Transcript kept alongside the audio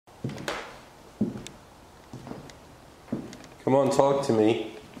Come on, talk to me.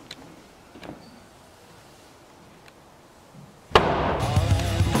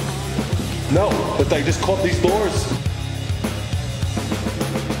 No, but I just caught these doors.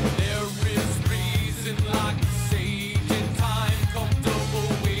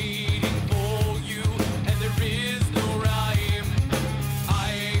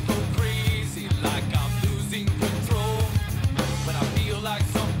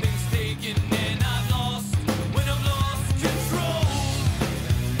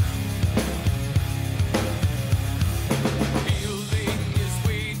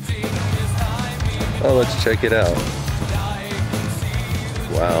 Oh, let's check it out.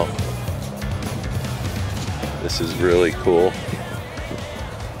 Wow. This is really cool.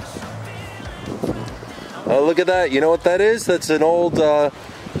 Oh, look at that. You know what that is? That's an old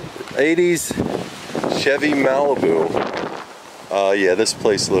 80s Chevy Malibu. Yeah, this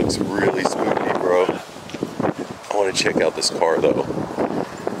place looks really spooky, bro. I want to check out this car, though.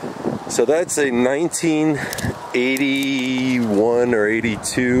 So that's a 1981 or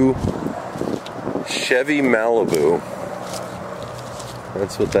 82 Chevy Malibu.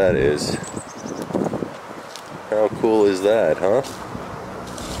 That's what that is. How cool is that, huh?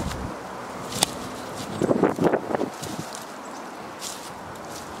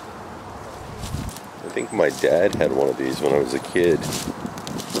 I think my dad had one of these when I was a kid.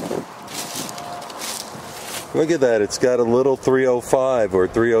 Look at that, it's got a little 305 or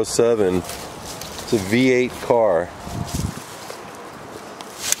 307. It's a V8 car.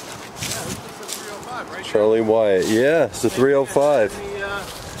 Charlie Wyatt, yeah, it's a 305.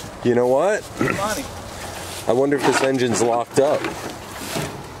 You know what? I wonder if this engine's locked up.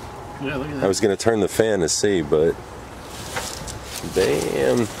 Yeah, look at that. I was gonna turn the fan to see, but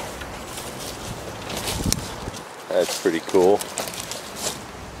damn, that's pretty cool.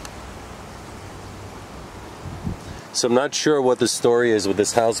 So I'm not sure what the story is with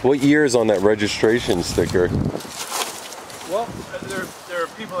this house. What year is on that registration sticker? Well, there are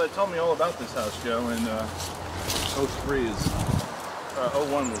people that told me all about this house, Joe, and 03 is,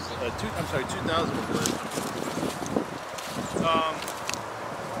 01 was, I'm sorry, 2000 was good.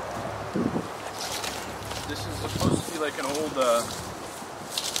 This is supposed to be like an old,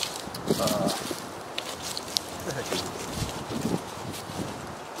 what the heck is it?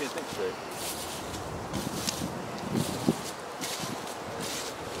 Can't think straight.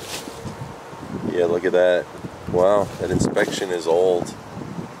 Yeah, look at that. Wow, that inspection is old.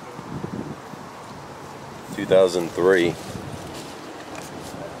 2003.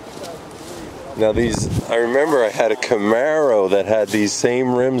 Now these, I remember I had a Camaro that had these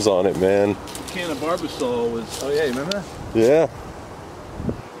same rims on it, man. The can of Barbasol was, oh yeah, you remember that? Yeah.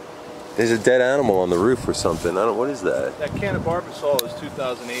 There's a dead animal on the roof or something. I don't, what is that? That can of Barbasol is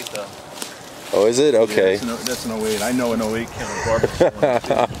 2008 though. Oh, is it? Okay. Yeah, that's an 08. I know an 08 can of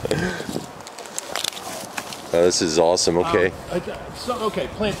Barbasol. Oh, this is awesome. Okay. Okay,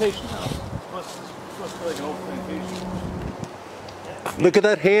 Plantation house. Must be like an old plantation. Look at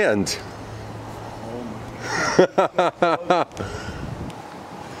that hand.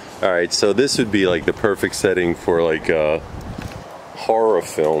 All right, so this would be like the perfect setting for like a horror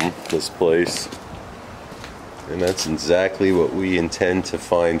film, this place. And that's exactly what we intend to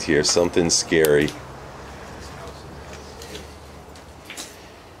find here, something scary.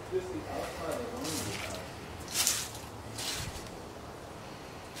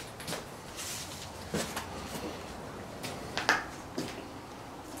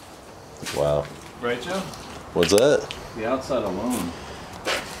 Wow. Right, Joe? What's that? The outside alone.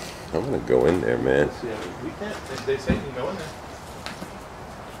 I'm gonna go in there, man. Yeah, we can't. They say you can go in there.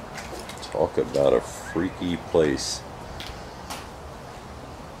 Talk about a freaky place.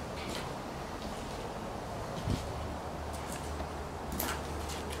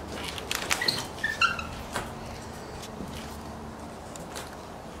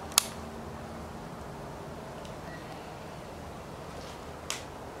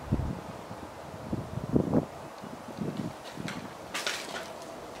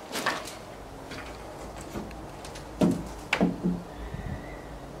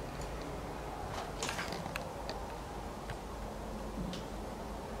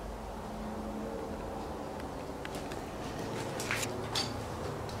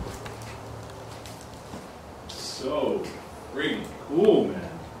 So freaking cool,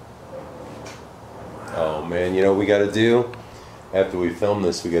 man. Oh man, you know what we gotta do? After we film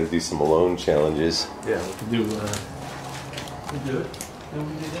this, we gotta do some alone challenges. Yeah, we can do. We do it. And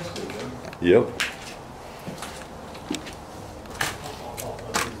we did yesterday. Yep.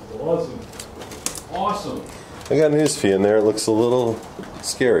 Awesome. Awesome. I got news for you in there. It looks a little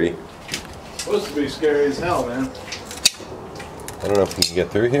scary. Supposed to be scary as hell, man. I don't know if we can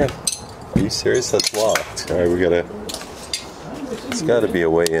get through here. Are you serious? That's locked. All right, we gotta. It's got to be a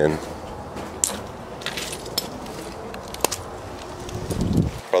way in.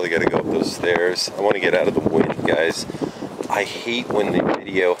 Probably got to go up those stairs. I want to get out of the wind, guys. I hate when the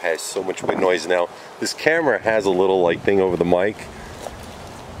video has so much wind noise. Now, this camera has a little like thing over the mic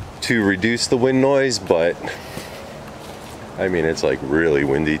to reduce the wind noise, but I mean, it's like really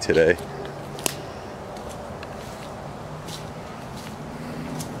windy today.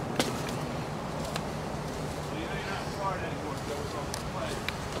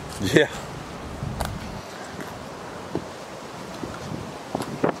 Yeah.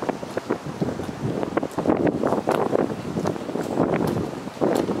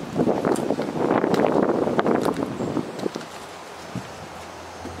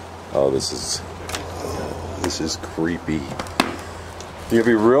 Oh, this is creepy. You gotta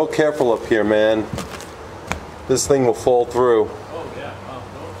be real careful up here, man. This thing will fall through. Oh yeah.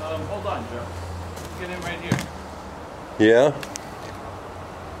 Hold on, Joe. Get in right here. Yeah?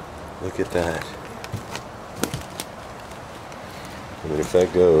 Look at that. I mean, if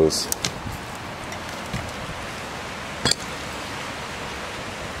that goes.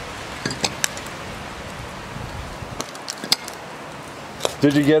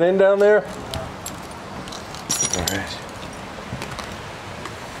 Did you get in down there? All right.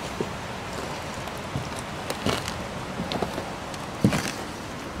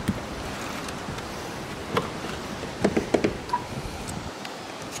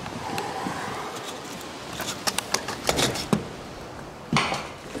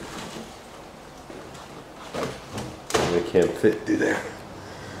 They can't fit through there.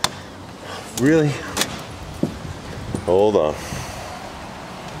 Really? Hold on.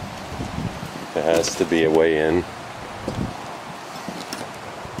 There has to be a way in.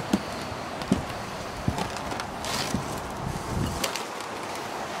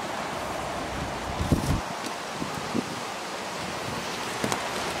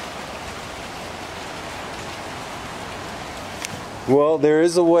 Well, there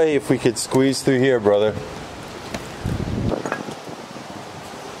is a way if we could squeeze through here, brother.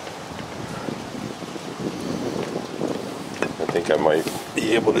 I think I might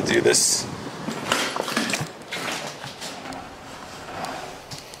be able to do this.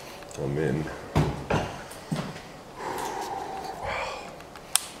 I'm in. Wow.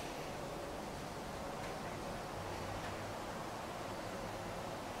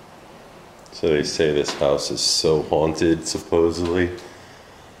 So they say this house is so haunted, supposedly.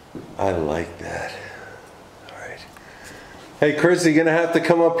 I like that. All right. Hey, Chris, you're gonna have to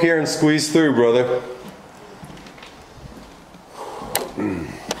come up here and squeeze through, brother. Ooh.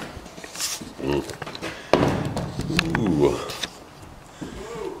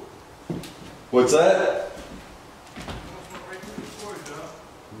 What's that?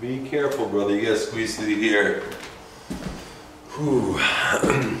 Be careful, brother. You gotta squeeze through here. Whew.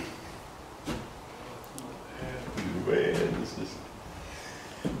 Man,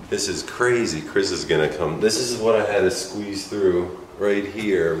 this is crazy. Chris is gonna come. This is what I had to squeeze through right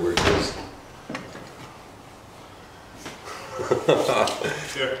here. We're just.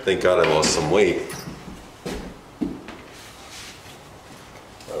 Thank God I lost some weight.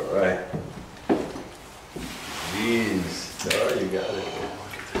 All right. Jeez. Oh, you got it.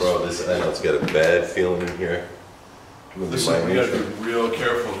 Bro, this, I know it's got a bad feeling in here. Listen, we gotta be real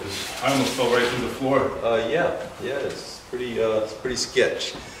careful because I almost fell right through the floor. Yeah, it's pretty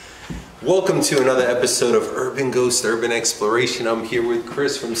sketch. Welcome to another episode of Urban Ghost Urban Exploration. I'm here with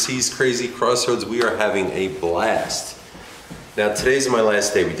Chris from C's Crazy Crossroads. We are having a blast. Now today's my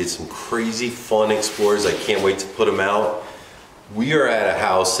last day. We did some crazy fun explores. I can't wait to put them out. We are at a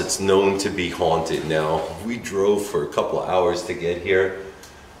house that's known to be haunted now. We drove for a couple of hours to get here.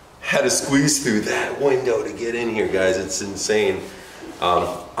 Had to squeeze through that window to get in here, guys. It's insane.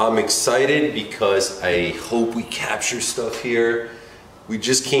 I'm excited because I hope we capture stuff here. We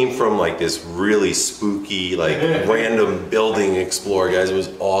just came from like this really spooky, like random building explore, guys. It was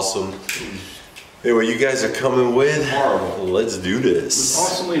awesome. Anyway, you guys are coming with? Horrible. Let's do this. It was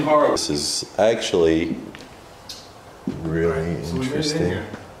awesomely horrible. This is actually really interesting.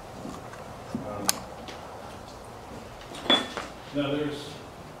 Now there's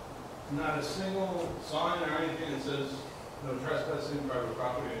not a single sign or anything that says no trespassing, private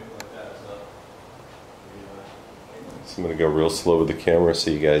property, anything like that. So I'm gonna go real slow with the camera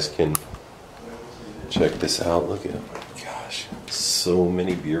so you guys can check this out. Look at, oh my gosh, so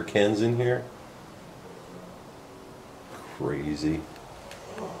many beer cans in here. Crazy.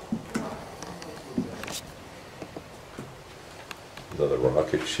 Another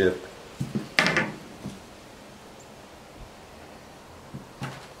rocket ship.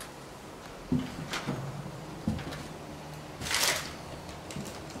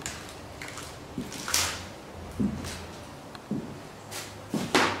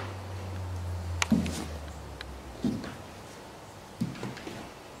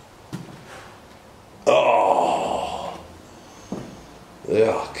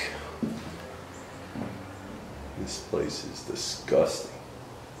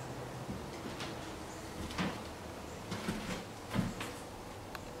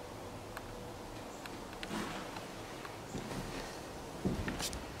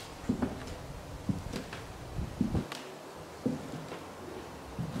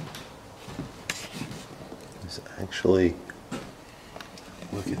 Actually,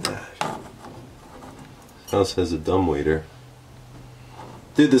 look at that. This house has a dumbwaiter.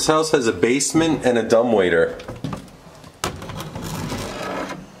 Dude, this house has a basement and a dumbwaiter.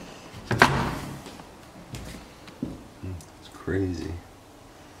 It's crazy.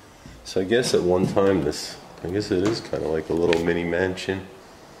 So I guess at one time I guess it is kind of like a little mini mansion.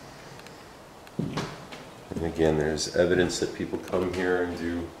 And again, there's evidence that people come here and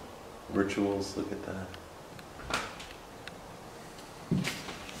do rituals. Look at that.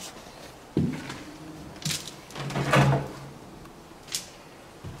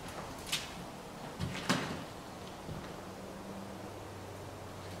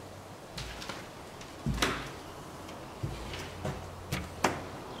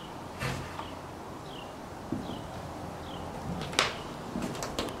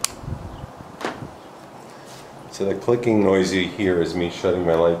 So the clicking noise you hear is me shutting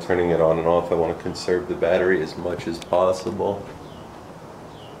my light, turning it on and off. I want to conserve the battery as much as possible.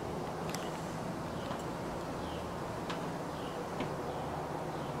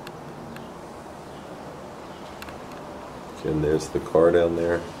 And there's the car down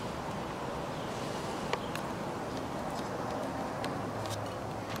there.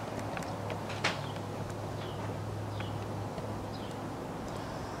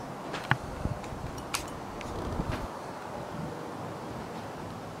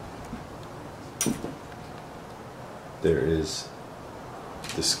 There is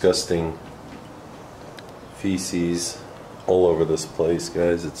disgusting feces all over this place,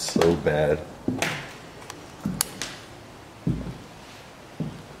 guys. It's so bad.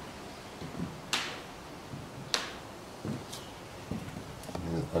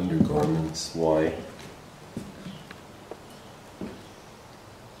 And undergarments, why?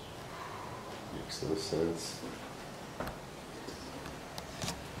 Makes no sense.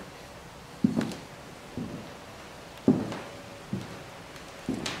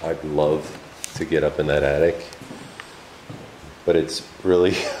 I'd love to get up in that attic, but it's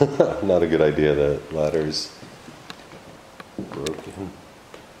really not a good idea. The ladder's broken.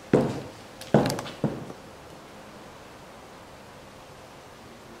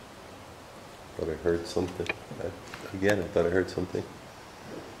 Thought I heard something. Again, I thought I heard something.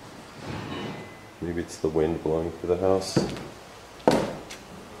 Maybe it's the wind blowing through the house.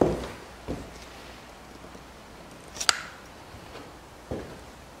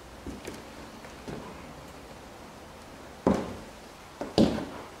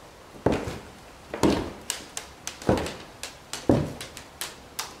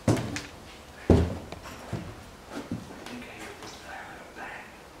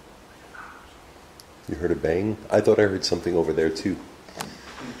 You heard a bang? I thought I heard something over there too.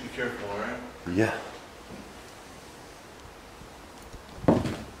 Be careful, alright? Yeah.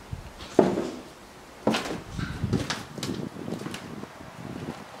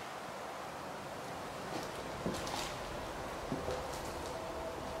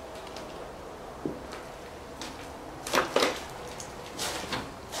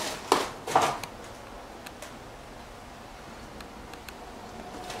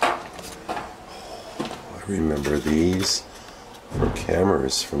 I remember these for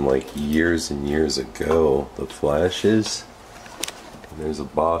cameras from like years and years ago. The flashes. And there's a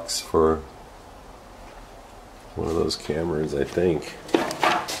box for one of those cameras, I think.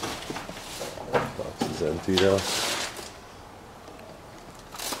 Box is empty though.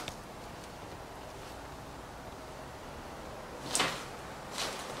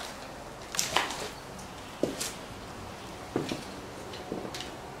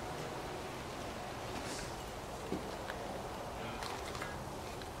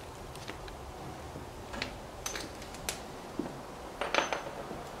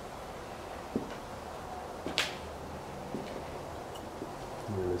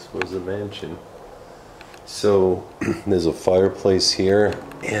 This was a mansion. So there's a fireplace here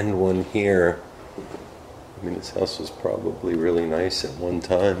and one here. I mean, this house was probably really nice at one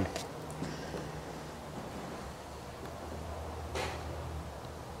time.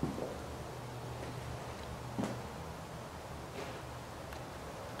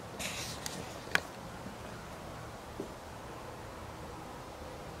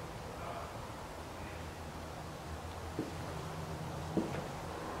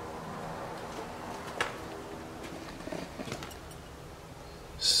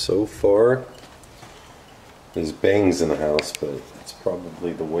 So far, there's bangs in the house, but it's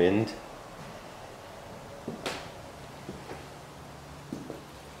probably the wind.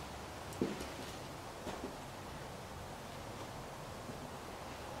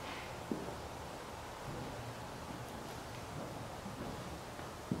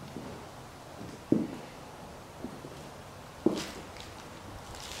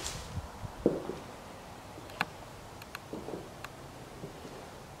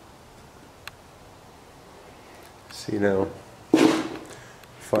 So, you know,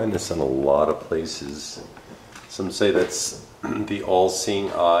 find this in a lot of places. Some say that's the all-seeing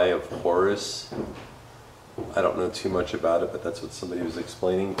eye of Horus. I don't know too much about it, but that's what somebody was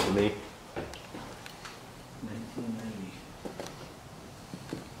explaining to me.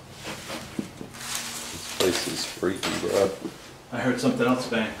 This place is freaky, bro. I heard something else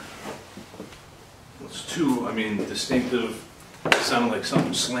bang. It's too, distinctive. It sounded like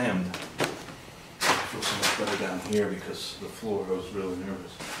something slammed. I feel so much better down here because the floor, I was really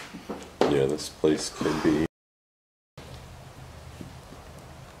nervous. Yeah, this place could be.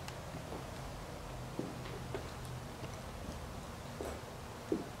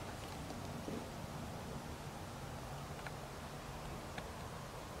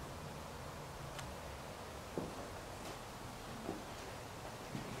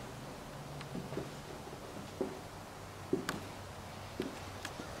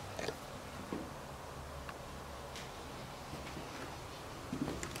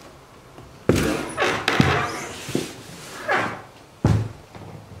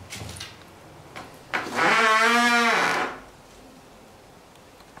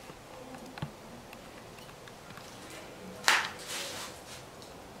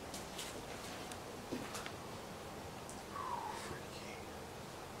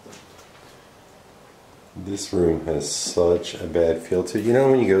 This room has such a bad feel to it. You know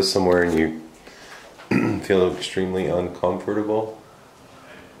when you go somewhere and you feel extremely uncomfortable?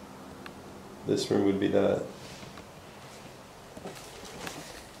 This room would be that.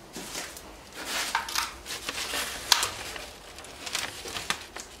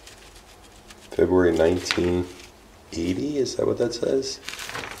 February 1980, is that what that says?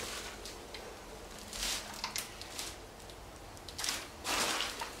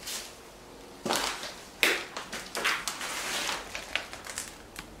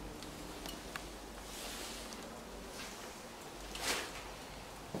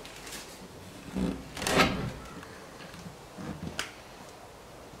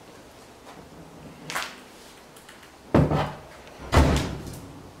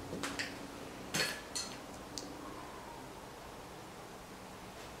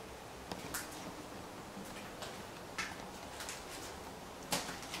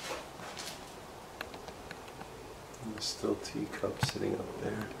 There's still teacups sitting up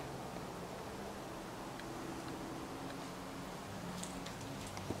there.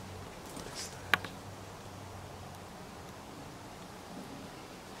 What's that?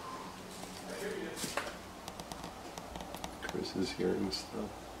 Chris is hearing stuff.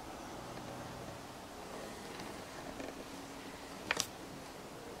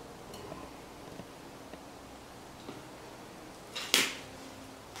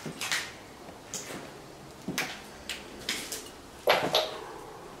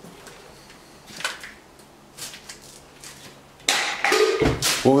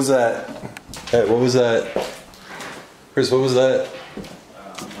 What was that? Hey, what was that? Chris, what was that?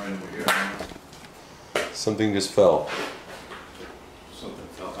 Right over here. Something just fell. Something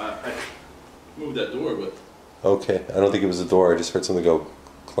fell. I moved that door, but... Okay, I don't think it was a door. I just heard something go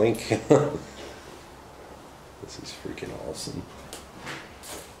clink. This is freaking awesome.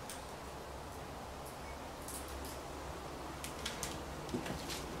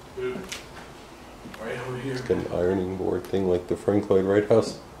 Dude, right over here. It's got an ironing board thing like the Frank Lloyd Wright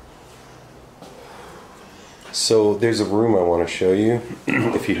House. So there's a room I want to show you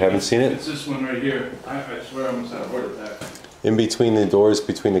if you haven't seen it. It's this one right here. I swear I almost had a heart attack. In between the doors,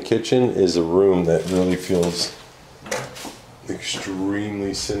 between the kitchen, is a room that really feels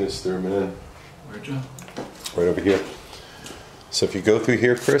extremely sinister, man. Where'd you? Right over here. So if you go through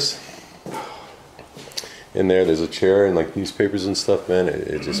here, Chris, in there's a chair and like newspapers and stuff, man,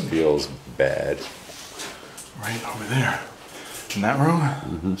 it just feels bad. Right over there. In that room?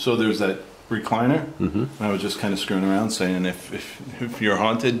 Mm-hmm. So there's that recliner. Mm-hmm. And I was just kind of screwing around saying if you're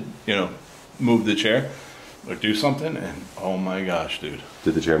haunted, you know, move the chair or do something, and oh my gosh, dude.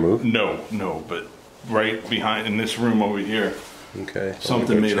 Did the chair move? No, but right behind in this room over here. Okay.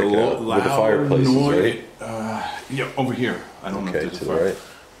 Something made a loud where the fireplace noise. is, right? Yeah, over here. I don't know if there's to a the fire. right.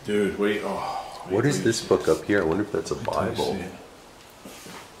 Dude, wait. Oh, What is this book up here? I wonder if that's a Bible.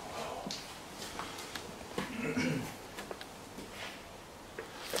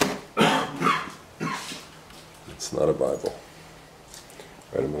 It's not a Bible.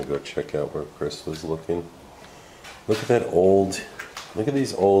 Alright, I'm gonna go check out where Chris was looking. Look at that old, look at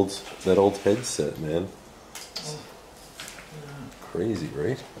that old headset, man. Crazy,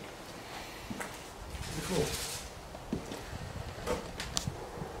 right? Cool.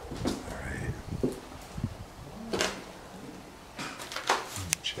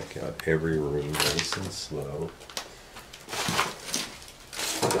 Check out every room nice and slow.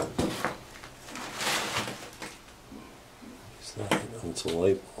 it's a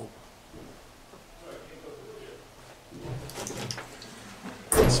light bulb.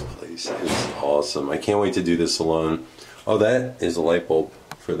 This place is awesome. I can't wait to do this alone. Oh, that is a light bulb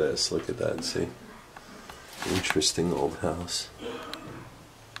for this. Look at that, see? Interesting old house.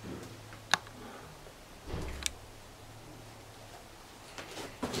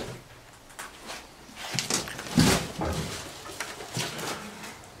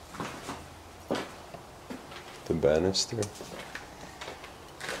 The banister.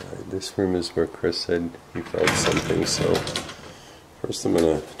 Alright, this room is where Chris said he felt something, so first I'm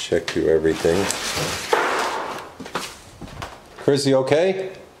gonna check through everything. Chris, you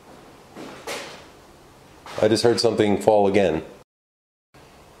okay? I just heard something fall again.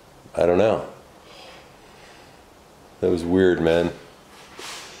 I don't know. That was weird, man.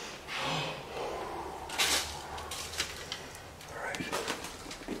 Alright.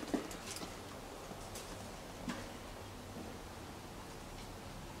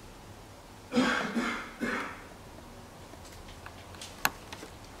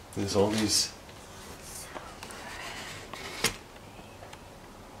 There's all these.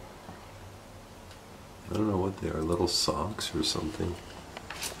 I don't know what they are, little socks or something.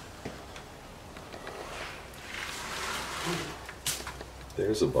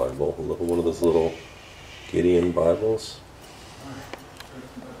 There's a Bible, one of those little Gideon Bibles.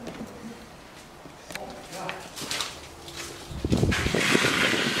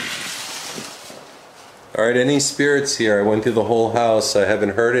 Alright, any spirits here? I went through the whole house. I haven't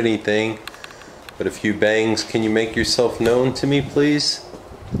heard anything, but a few bangs. Can you make yourself known to me, please?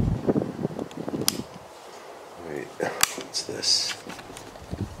 Wait, what's this?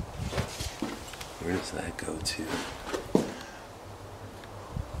 Where does that go to?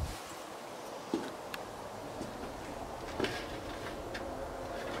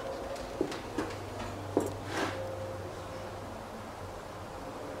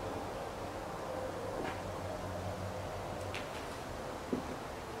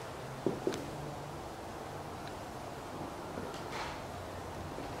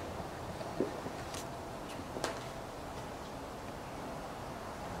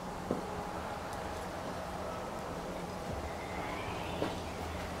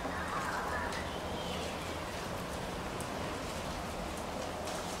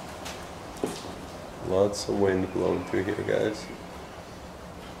 Lots of wind blowing through here, guys.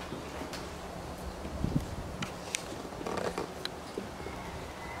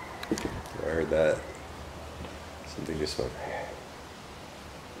 I heard that. Something just went.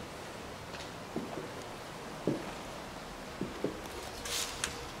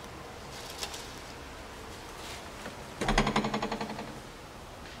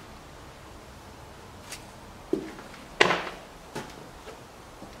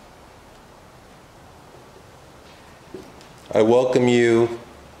 I welcome you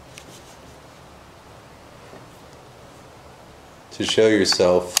to show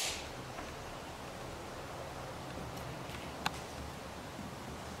yourself.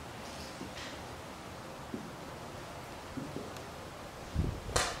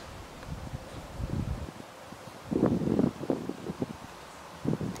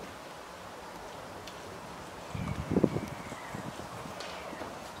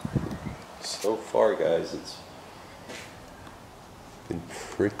 So far, guys, it's been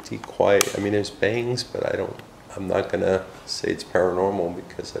pretty quiet. I mean, there's bangs, but I'm not gonna say it's paranormal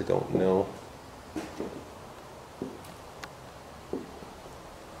because I don't know.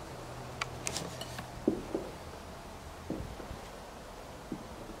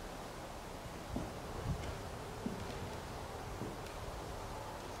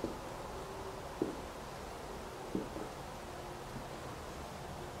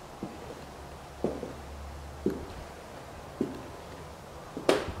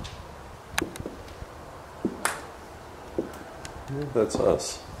 That's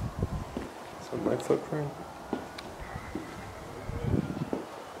us. Is that my footprint?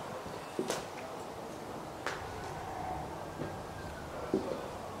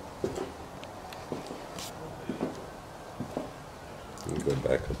 Let me go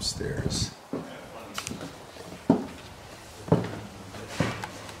back upstairs.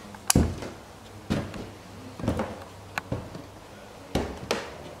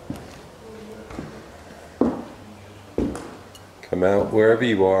 Come out wherever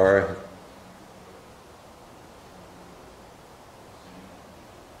you are.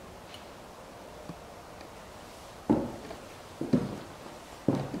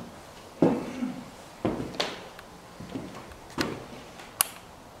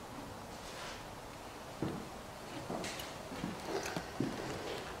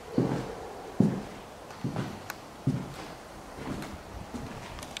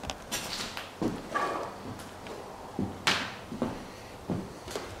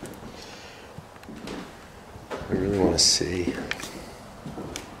 Let's see.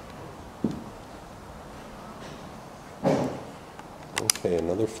 Okay,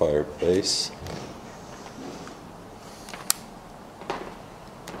 another fireplace.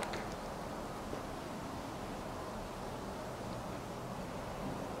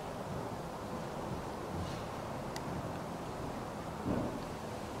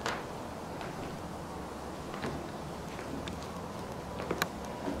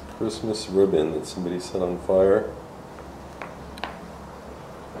 Christmas ribbon that somebody set on fire.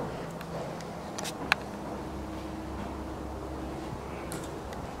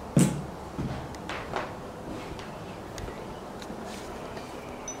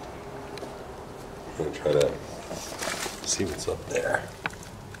 I'm gonna try to see what's up there.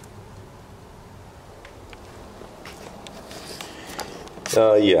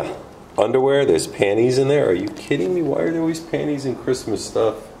 Yeah. Underwear, there's panties in there. Are you kidding me? Why are there always panties and Christmas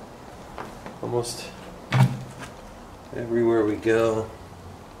stuff? Almost everywhere we go.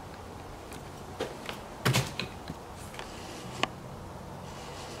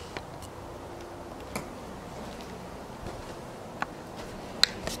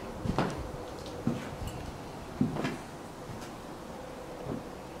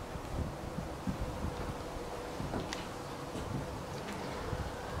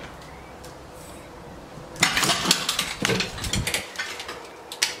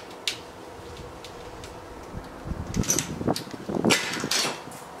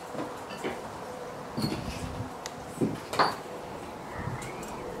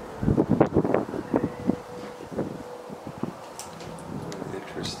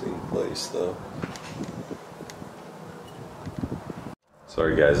 Interesting place though.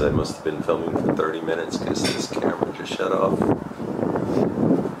 Sorry guys, I must have been filming for 30 minutes because this camera just shut off. I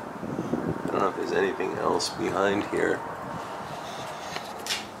don't know if there's anything else behind here.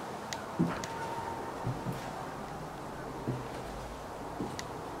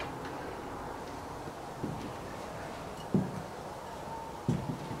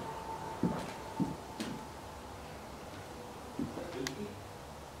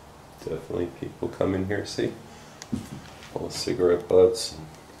 Definitely people come in here, see? All the cigarette butts and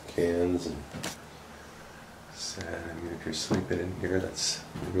cans and sad. I mean, if you're sleeping in here, that's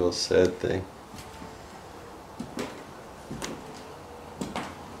a real sad thing.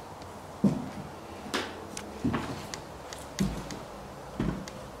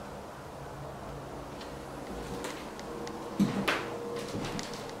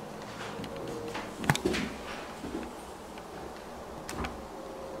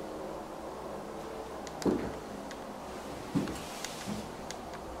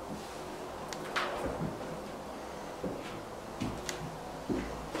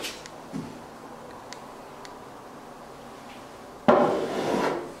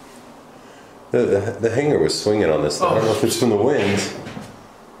 The hanger was swinging on this. I don't know if it's from the wind.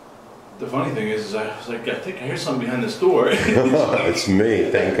 The funny thing is I was like, I think I hear something behind this door. It's me,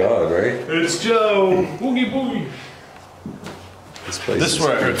 thank God, right? It's Joe. Boogie boogie. This is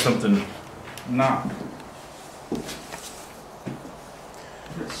where I heard something knock. I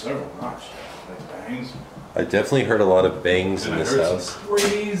heard several knocks, like bangs. I definitely heard a lot of bangs in this house. Some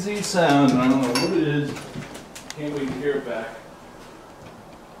crazy sound, and I don't know what it is. Can't wait to hear it back.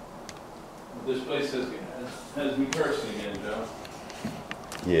 This place has me cursing again, Joe.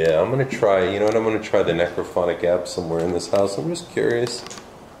 Yeah, I'm gonna try. You know what? I'm gonna try the necrophonic app somewhere in this house. I'm just curious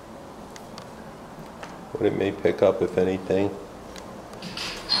what it may pick up, if anything.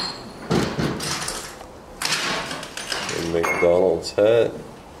 And McDonald's hat.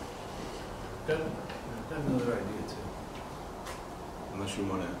 Got another idea too. Unless you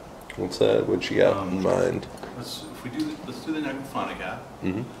want to. What's that? What you got in mind? Let's do the necrophonic app.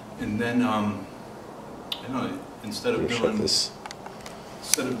 Mm-hmm. And then, instead of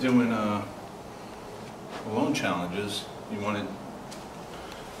doing alone challenges, you want to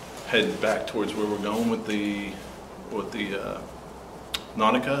head back towards where we're going with the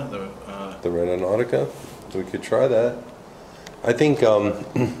Nautica, the Red Nautica. We could try that. I think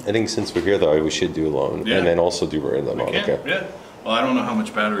since we're here though, we should do alone, and then also do Red Nautica. Yeah. Well, I don't know how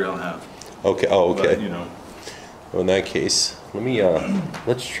much battery I'll have. Okay. Oh, okay. But, Well, in that case, let me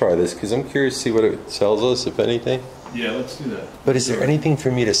let's try this because I'm curious to see what it tells us, if anything. Yeah, let's do that. But is there anything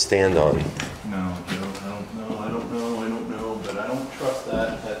for me to stand on? No, Joe, I don't know, but I don't trust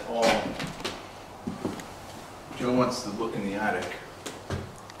that at all. Joe wants to look in the attic.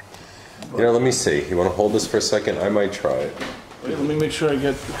 You know, let me see. You want to hold this for a second? I might try it. Wait, let me make sure I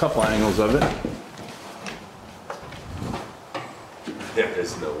get a couple angles of it. Yeah,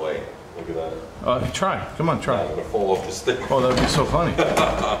 there's no way. Look at that. Try. Come on, try. I'm going to fall off this thing. Oh, that would be so funny.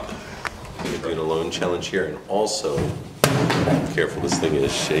 I'm gonna do an alone challenge here, and also, careful, this thing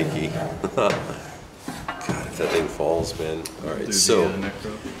is shaky. God, if that thing falls, man. All right, so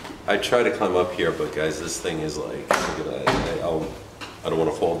I try to climb up here, but guys, this thing is like, look at that. I don't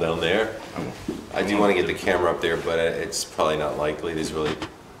want to fall down there. I do want to get the camera up there, but it's probably not likely. There's really. Is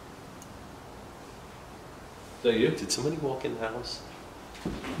that you? Did somebody walk in the house?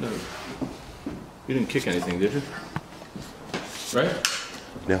 No. You didn't kick anything, did you? Right?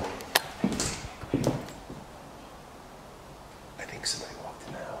 No. I think somebody walked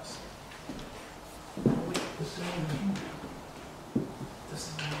in the house.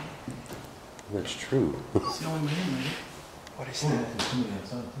 That's true. It's the only way in, right? What is that? Somebody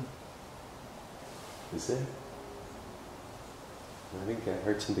outside, too. Is it? I think I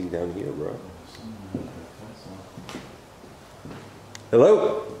heard something down here, bro.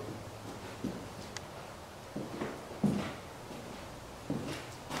 Hello?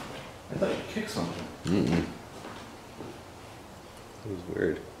 I thought you kicked something. Mm-mm. That was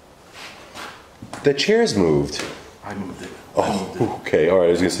weird. The chair's moved. I moved it. Oh, okay. All right.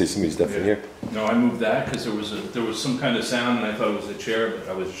 I was gonna say somebody's definitely here. No, I moved that because there was some kind of sound, and I thought it was a chair, but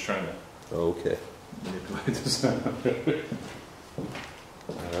I was just trying to Okay. manipulate the sound.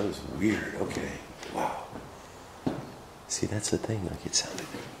 Oh, that was weird. Okay. Wow. See, that's the thing. Like, it sounded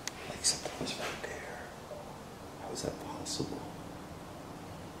like something was right there. How is that possible?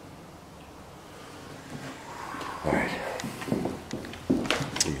 All right.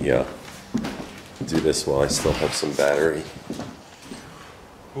 Let me do this while I still have some battery.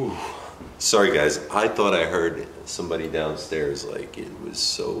 Whew. Sorry, guys. I thought I heard somebody downstairs. Like, it was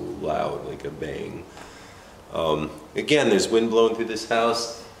so loud, like a bang. Again, there's wind blowing through this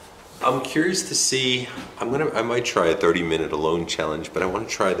house. I'm curious to see, I might try a 30-minute alone challenge, but I want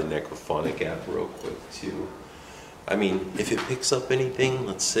to try the necrophonic app real quick too. I mean, if it picks up anything,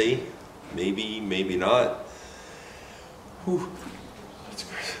 let's see. Maybe, maybe not. Whew. That's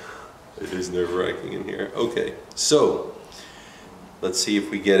crazy. It is nerve-wracking in here. Okay, so let's see if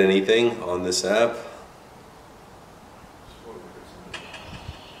we get anything on this app.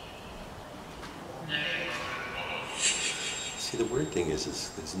 See, the weird thing is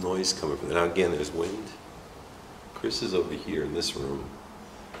there's noise coming from, now again, there's wind. Chris is over here in this room,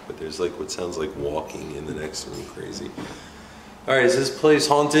 but there's like what sounds like walking in the next room. Crazy. All right, is this place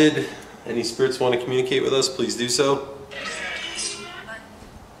haunted? Any spirits want to communicate with us? Please do so.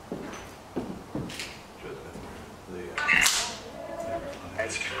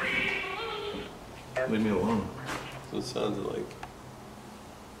 Leave me alone. So it sounded like.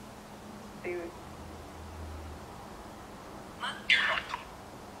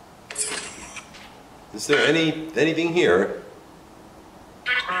 Is there anything here?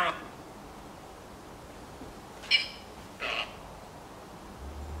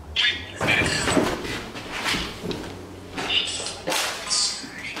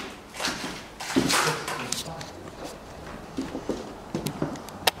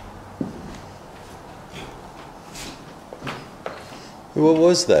 What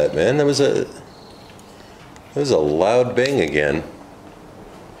was that, man? That was a loud bang again.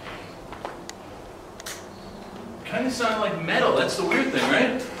 Kind of sound like metal. That's the weird thing,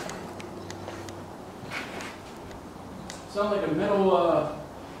 right? Sound like a metal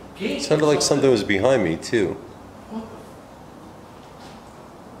gate. It sounded like something was behind me too. What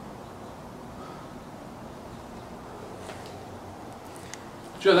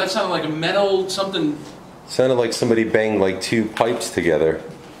the? Joe, that sounded like a metal something. Sounded like somebody banged like two pipes together.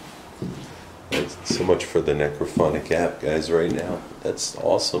 That's so much for the necrophonic app, guys, right now. That's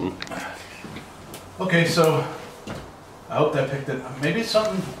awesome. Okay, so I hope that picked it up. Maybe it's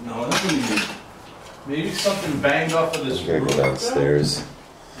something. No, that's what you need. Maybe something banged off of this I'm gonna roof. go downstairs.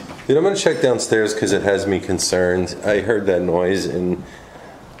 Dude, I'm gonna check downstairs because it has me concerned. I heard that noise and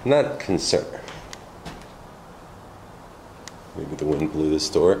I'm not concerned. Maybe the wind blew this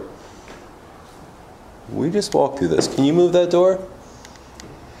door. We just walked through this. Can you move that door?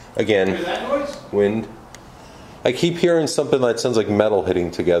 Again, Hear that noise? wind. I keep hearing something that sounds like metal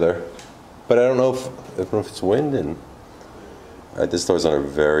hitting together, but I don't know if it's wind. And this door's on a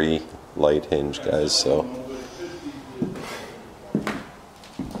very light hinge, guys. So.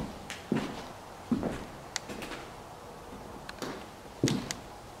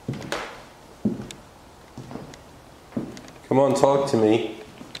 Come on, talk to me.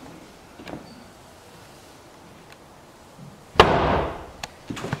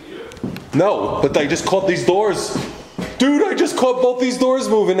 No, but I just caught these doors. Dude, I just caught both these doors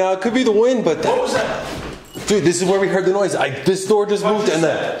moving now. It could be the wind, but... What was that? Dude, this is where we heard the noise. This door just moved and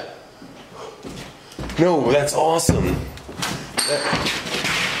that... No, that's awesome.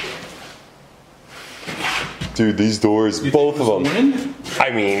 Dude, these doors, both of them. Wind?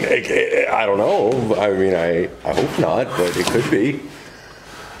 I mean, I don't know. I mean, I hope not, but it could be.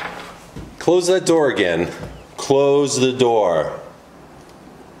 Close that door again. Close the door.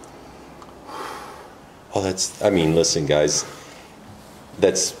 Oh, that's, I mean, listen, guys.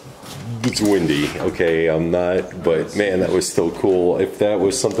 It's windy, okay? I'm not, but man, that was still cool. If that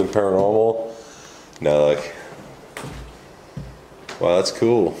was something paranormal, no, like, wow, that's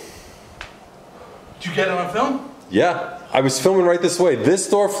cool. Did you get it on film? Yeah, I was filming right this way. This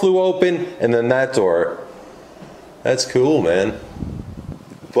door flew open, and then that door. That's cool, man.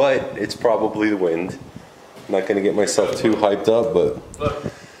 But it's probably the wind. I'm not going to get myself too hyped up, but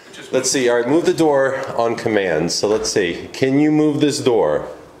Look, let's see. All right, move the door on command. So let's see. Can you move this door?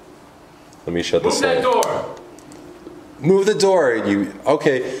 Let me shut this move that off. door. Move the door. You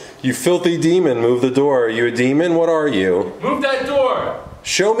okay? You filthy demon. Move the door. Are you a demon? What are you? Move that door.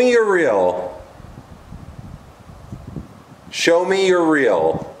 Show me you're real. Show me you're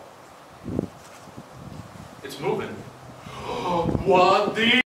real. It's moving. What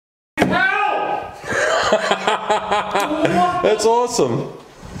the hell? That's awesome.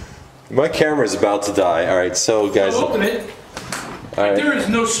 My camera's about to die. All right, so guys. Open it. All right. There is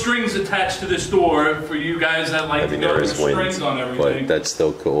no strings attached to this door for you guys that like I mean, to go there with is wind, strings on but everything. that's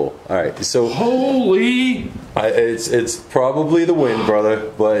still cool. All right, so Holy! it's probably the wind, brother.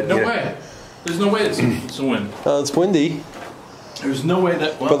 But No yeah. way. There's no way it's a wind. It's windy. There's no way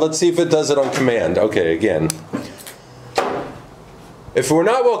that. Well, But let's see if it does it on command. Okay, again. If we're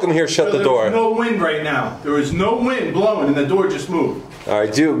not welcome here, shut the door. There's no wind right now. There is no wind blowing, and the door just moved. All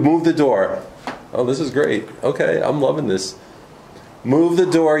right, dude, move the door. Oh, this is great. Okay, I'm loving this. Move the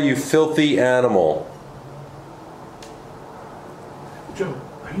door, you filthy animal. Joe,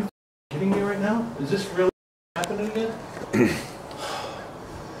 are you kidding me right now? Is this really happening again?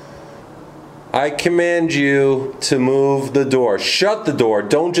 I command you to move the door. Shut the door.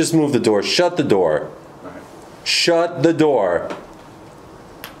 Don't just move the door. Shut the door. All right. Shut the door.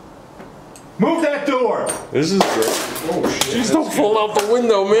 Move that door! This is great. Oh shit! Jeez, don't fall out the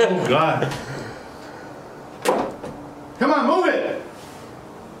window, man. Oh god! Come on, move it!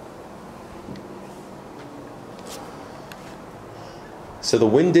 So the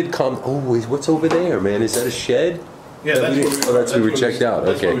wind did come. Oh, what's over there, man? Is that a shed? Yeah, that's where we checked out.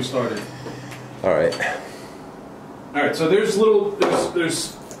 That's Okay. where we started. All right. All right, so there's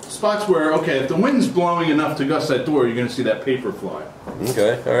spots where, okay, if the wind's blowing enough to gust that door, you're going to see that paper fly.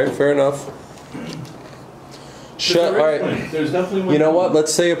 Okay. All right. Fair enough. Shut. All right. Wind. There's definitely wind. You know what?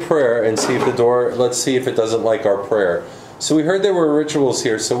 Let's say a prayer and see if the door. Let's see if it doesn't like our prayer. So we heard there were rituals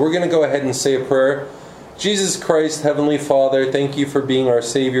here, so we're going to go ahead and say a prayer. Jesus Christ, Heavenly Father, thank you for being our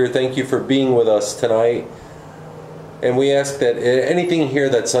Savior. Thank you for being with us tonight. And we ask that anything here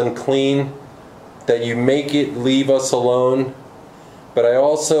that's unclean, that you make it leave us alone. But I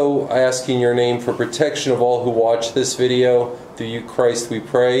also ask in your name for protection of all who watch this video. Through you, Christ, we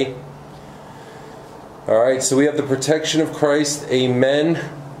pray. Alright, so we have the protection of Christ. Amen.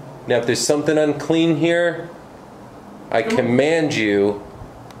 Now if there's something unclean here, I command you.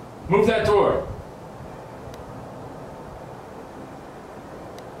 Move that door.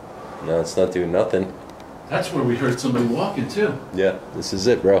 No, it's not doing nothing. That's where we heard somebody walking too. Yeah, this is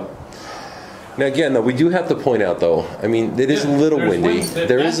it, bro. Now again, though, we do have to point out, though. I mean, it is a little windy. That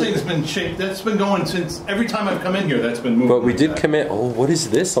thing's been shaped. That's been going since every time I've come in here. That's been moving. But we did command. Oh, what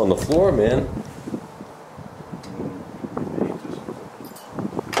is this on the floor, man?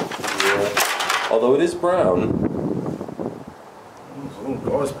 Yeah. Although it is brown. It's a little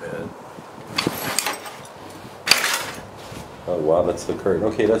gauze pad. Oh wow, that's the curtain.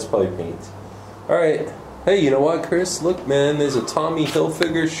 Okay, that's probably paint. All right. Hey, you know what, Chris? Look, man, there's a Tommy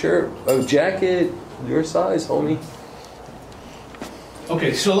Hilfiger shirt, a jacket, your size, homie.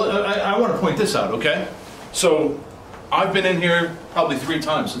 Okay, so I want to point this out, okay? So I've been in here probably 3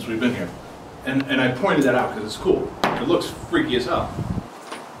 times since we've been here. And I pointed that out because it's cool. It looks freaky as hell.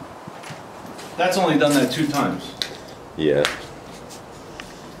 That's only done that 2 times. Yeah.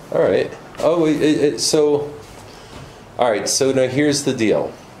 All right. Oh, so... All right, so now here's the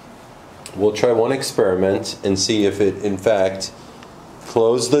deal. We'll try one experiment and see if it, in fact,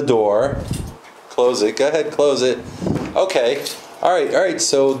 close the door. Close it. Go ahead, close it. Okay. All right.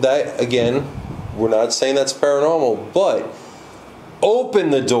 So that, again, we're not saying that's paranormal, but open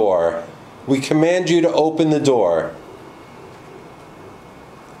the door. We command you to open the door.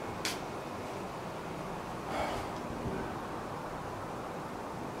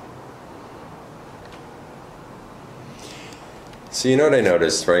 So you know what I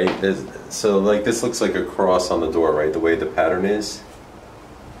noticed, right? So like this looks like a cross on the door, right? The way the pattern is.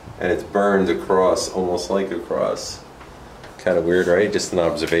 and it's burned across, almost like a cross. Kind of weird, right? Just an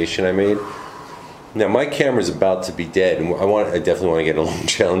observation I made. Now my camera's about to be dead, and I definitely want to get a long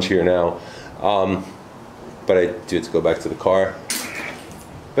challenge here now. But I do have to go back to the car.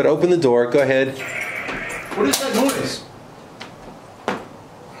 But open the door, go ahead. What is that noise?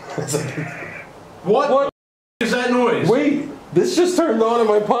 What is that noise? Wait, this just turned on in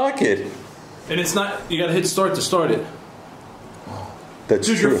my pocket. And it's not, you gotta hit start to start it. That's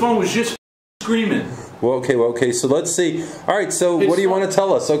Dude, true. your phone was just screaming. Well, okay, so let's see. Alright, so what do you want to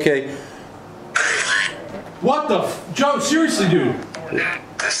tell us? Okay. What the Joe, seriously, dude.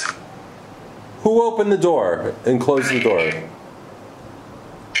 Who opened the door and closed the door?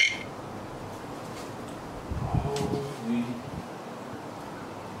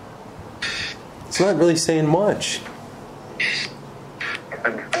 It's not really saying much.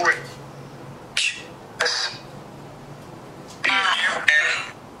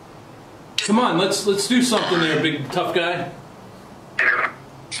 Come on, let's do something there, big tough guy.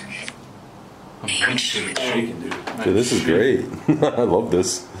 I'm shaking, dude. Dude, this is great. I love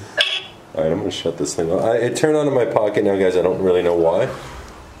this. Alright, I'm gonna shut this thing off. It turned on in my pocket now, guys. I don't really know why.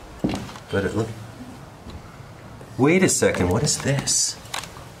 But it look. Wait a second, what is this?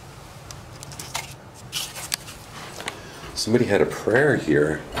 Somebody had a prayer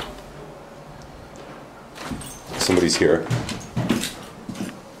here. Somebody's here.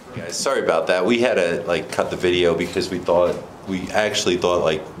 Guys, sorry about that. We had to cut the video because we actually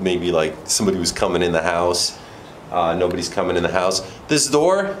thought maybe somebody was coming in the house. Nobody's coming in the house. This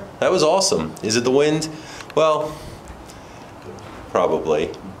door, that was awesome. Is it the wind? Well, probably.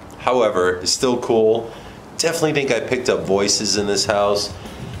 However, it's still cool. Definitely think I picked up voices in this house.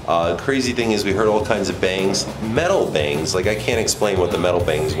 Crazy thing is we heard all kinds of bangs. Metal bangs. I can't explain what the metal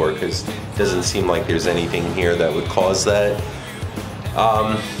bangs were because it doesn't seem like there's anything here that would cause that.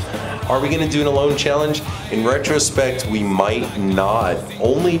 Are we going to do an alone challenge? In retrospect, we might not.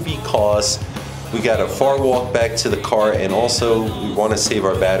 Only because we got a far walk back to the car, and also we want to save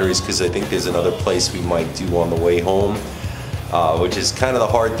our batteries because I think there's another place we might do on the way home. Which is kind of the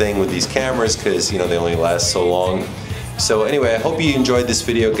hard thing with these cameras because, they only last so long. So anyway, I hope you enjoyed this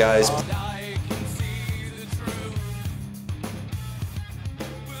video, guys.